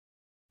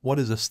What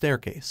is a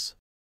staircase?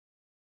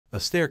 A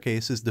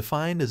staircase is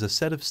defined as a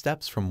set of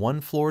steps from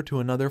one floor to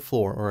another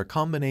floor or a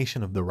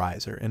combination of the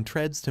riser and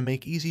treads to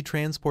make easy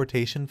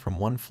transportation from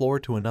one floor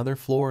to another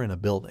floor in a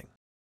building.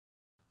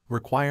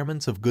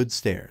 Requirements of good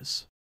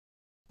stairs.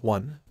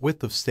 1.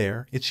 Width of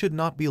stair, it should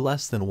not be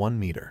less than 1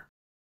 meter.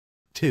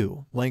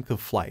 2. Length of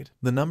flight,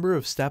 the number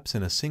of steps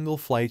in a single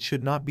flight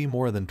should not be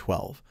more than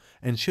 12,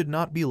 and should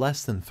not be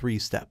less than 3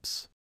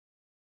 steps.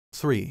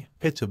 3.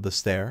 Pitch of the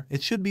stair,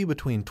 it should be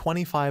between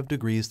 25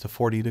 degrees to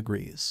 40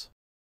 degrees.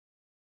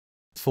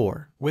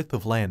 4. Width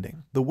of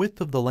landing, the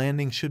width of the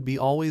landing should be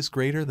always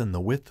greater than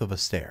the width of a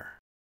stair.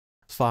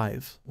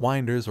 5.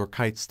 Winders or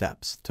kite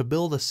steps. To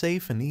build a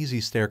safe and easy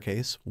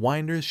staircase,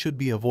 winders should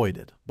be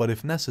avoided, but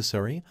if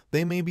necessary,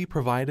 they may be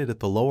provided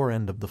at the lower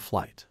end of the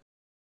flight.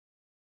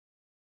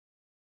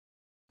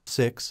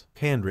 6.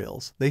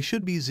 Handrails. They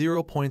should be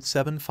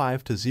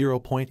 0.75 to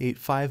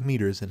 0.85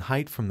 meters in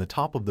height from the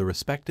top of the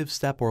respective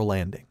step or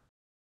landing.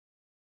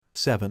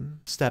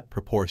 7. Step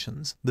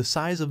proportions. The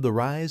size of the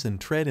rise and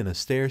tread in a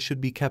stair should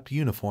be kept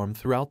uniform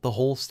throughout the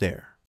whole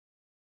stair.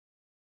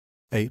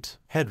 8.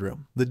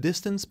 Headroom. The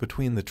distance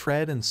between the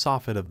tread and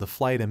soffit of the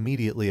flight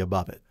immediately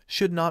above it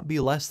should not be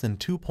less than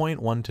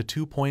 2.1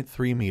 to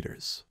 2.3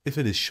 meters. If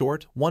it is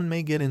short, one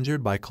may get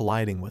injured by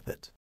colliding with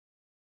it.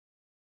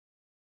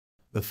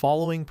 The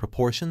following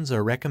proportions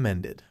are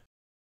recommended.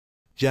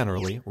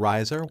 Generally,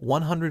 riser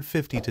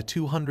 150 to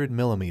 200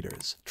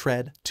 millimeters,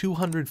 tread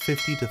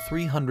 250 to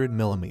 300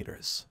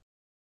 millimeters.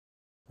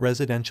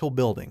 Residential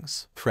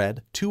buildings,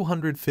 tread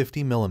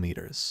 250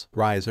 millimeters,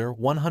 riser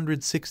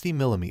 160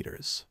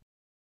 millimeters.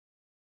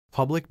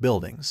 Public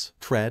buildings,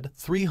 tread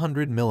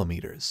 300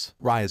 millimeters,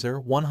 riser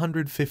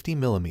 150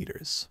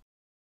 millimeters.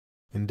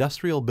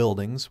 Industrial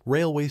buildings,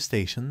 railway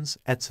stations,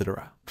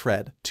 etc.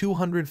 Tread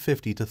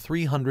 250 to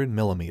 300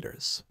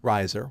 millimeters,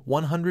 riser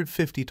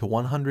 150 to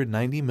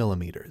 190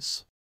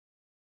 millimeters.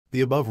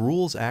 The above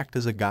rules act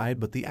as a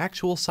guide, but the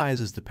actual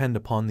sizes depend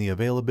upon the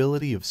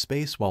availability of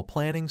space while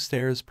planning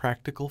stairs'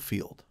 practical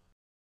field.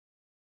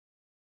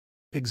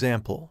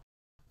 Example.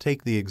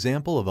 Take the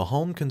example of a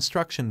home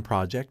construction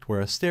project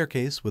where a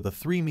staircase with a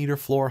 3-meter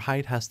floor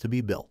height has to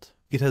be built.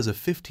 It has a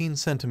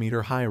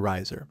 15-centimeter high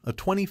riser, a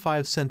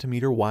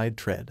 25-centimeter wide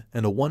tread,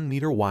 and a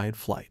 1-meter wide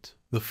flight.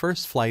 The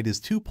first flight is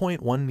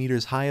 2.1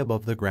 meters high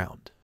above the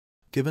ground.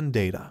 Given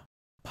data.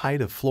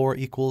 Height of floor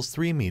equals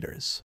 3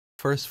 meters.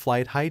 First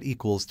flight height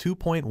equals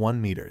 2.1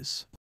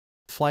 meters.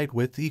 Flight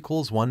width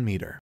equals 1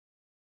 meter.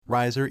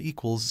 Riser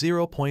equals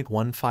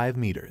 0.15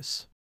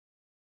 meters.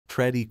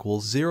 Tread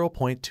equals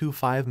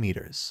 0.25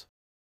 meters.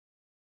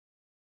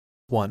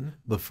 1.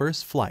 The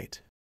first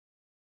flight.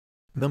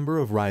 Number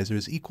of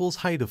risers equals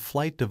height of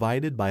flight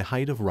divided by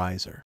height of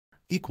riser.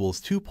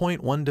 Equals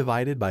 2.1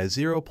 divided by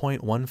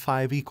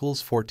 0.15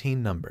 equals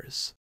 14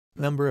 numbers.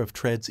 Number of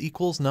treads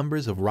equals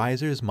numbers of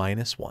risers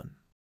minus 1.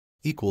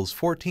 Equals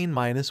 14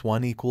 minus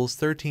 1 equals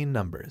 13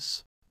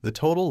 numbers. The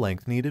total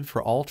length needed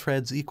for all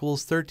treads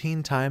equals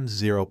 13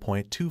 times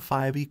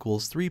 0.25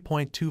 equals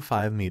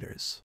 3.25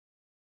 meters.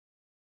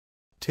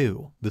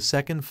 2. The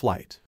second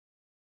flight.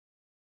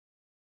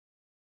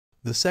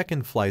 The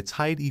second flight's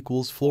height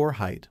equals floor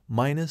height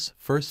minus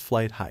first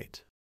flight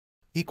height.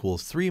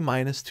 Equals 3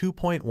 minus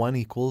 2.1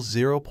 equals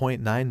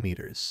 0.9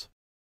 meters.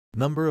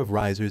 Number of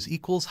risers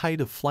equals height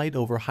of flight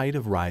over height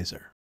of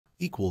riser.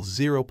 Equals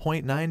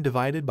 0.9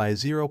 divided by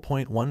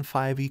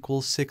 0.15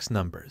 equals 6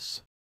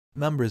 numbers.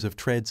 Numbers of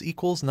treads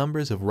equals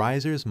numbers of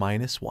risers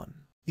minus 1.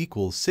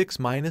 Equals 6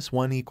 minus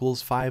 1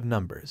 equals 5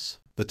 numbers.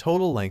 The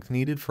total length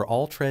needed for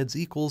all treads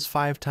equals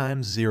 5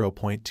 times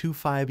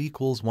 0.25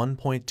 equals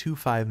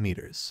 1.25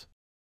 meters.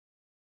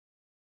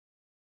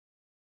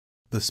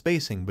 The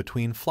spacing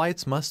between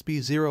flights must be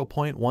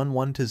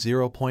 0.11 to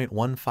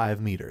 0.15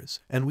 meters,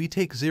 and we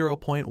take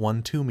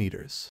 0.12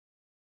 meters.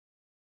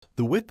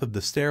 The width of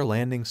the stair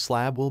landing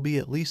slab will be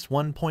at least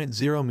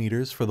 1.0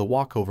 meters for the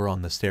walkover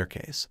on the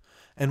staircase,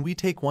 and we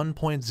take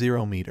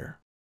 1.0 meter.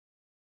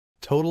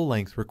 Total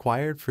length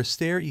required for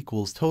stair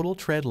equals total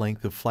tread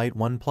length of flight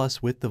 1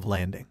 plus width of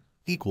landing,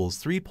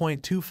 equals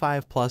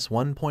 3.25 plus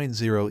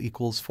 1.0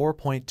 equals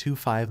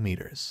 4.25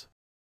 meters.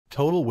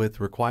 Total width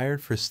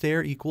required for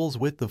stair equals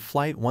width of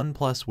flight 1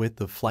 plus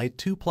width of flight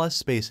 2 plus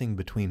spacing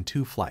between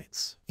two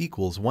flights,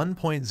 equals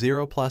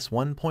 1.0 plus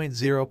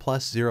 1.0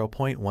 plus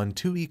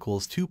 0.12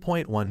 equals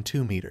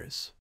 2.12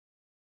 meters.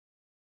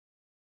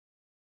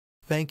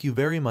 Thank you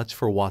very much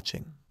for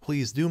watching.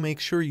 Please do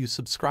make sure you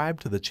subscribe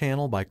to the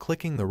channel by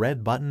clicking the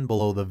red button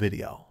below the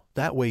video.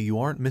 That way you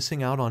aren't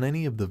missing out on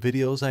any of the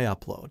videos I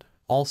upload.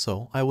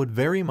 Also, I would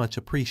very much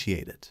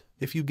appreciate it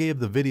if you gave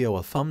the video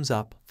a thumbs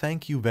up.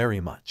 Thank you very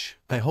much.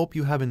 I hope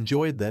you have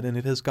enjoyed that and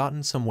it has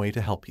gotten some way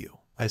to help you.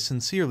 I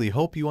sincerely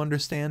hope you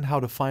understand how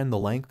to find the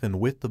length and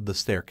width of the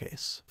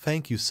staircase.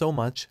 Thank you so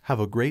much.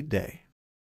 Have a great day.